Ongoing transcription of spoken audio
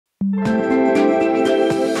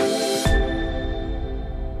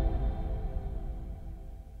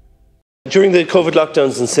During the COVID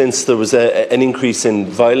lockdowns and since, there was an increase in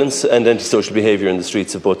violence and antisocial behaviour in the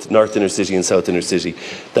streets of both North Inner City and South Inner City.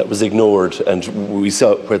 That was ignored, and we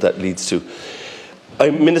saw where that leads to.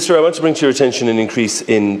 Minister, I want to bring to your attention an increase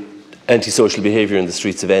in antisocial behaviour in the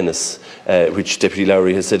streets of Ennis, which Deputy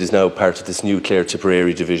Lowry has said is now part of this new Clare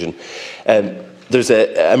Tipperary division. There's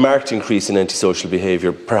a marked increase in antisocial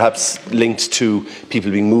behaviour, perhaps linked to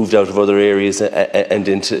people being moved out of other areas and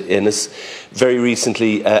into Ennis. Very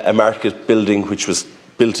recently, a market building which was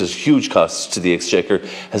built at huge cost to the Exchequer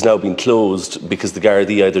has now been closed because the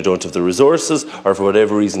Gardaí either don't have the resources or for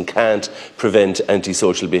whatever reason can't prevent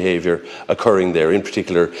antisocial behaviour occurring there, in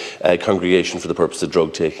particular congregation for the purpose of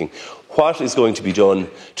drug taking. What is going to be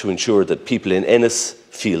done to ensure that people in Ennis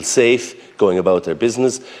feel safe going about their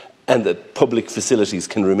business and that public facilities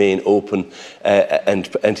can remain open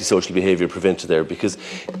and antisocial behaviour prevented there? Because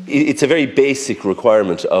it's a very basic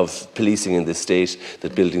requirement of policing in this state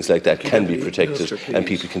that buildings like that can be protected and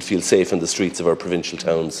people can feel safe on the streets of our provincial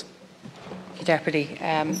towns. Deputy,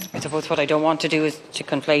 I suppose what I don't want to do is to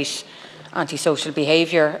conflate antisocial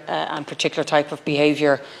behaviour and particular type of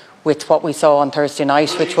behaviour with what we saw on Thursday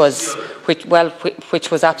night, which was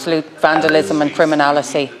absolute vandalism and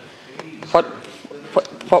criminality.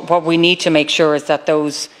 What we need to make sure is that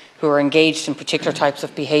those who are engaged in particular types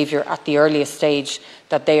of behaviour at the earliest stage,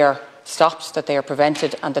 that they are stopped, that they are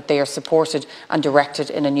prevented and that they are supported and directed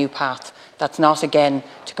in a new path. That's not, again,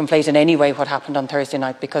 to conflate in any way what happened on Thursday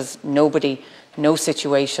night, because nobody, no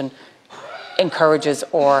situation encourages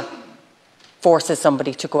or forces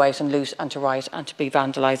somebody to go out and loot and to riot and to be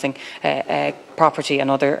vandalising property and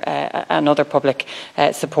other public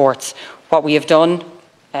supports. What we have done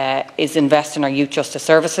is invest in our youth justice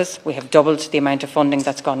services. We have doubled the amount of funding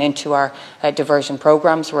that's gone into our diversion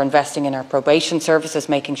programmes. We're investing in our probation services,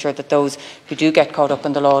 making sure that those who do get caught up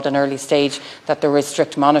in the law at an early stage, that there is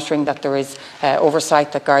strict monitoring, that there is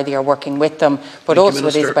oversight, that Gardaí are working with them. But also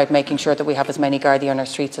it is about making sure that we have as many Gardaí on our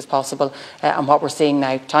streets as possible. And what we're seeing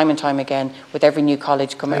now, time and time again, with every new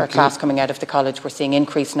college or class coming out of the college, we're seeing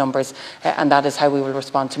increased numbers, and that is how we will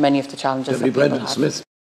respond to many of the challenges that people have. Smith.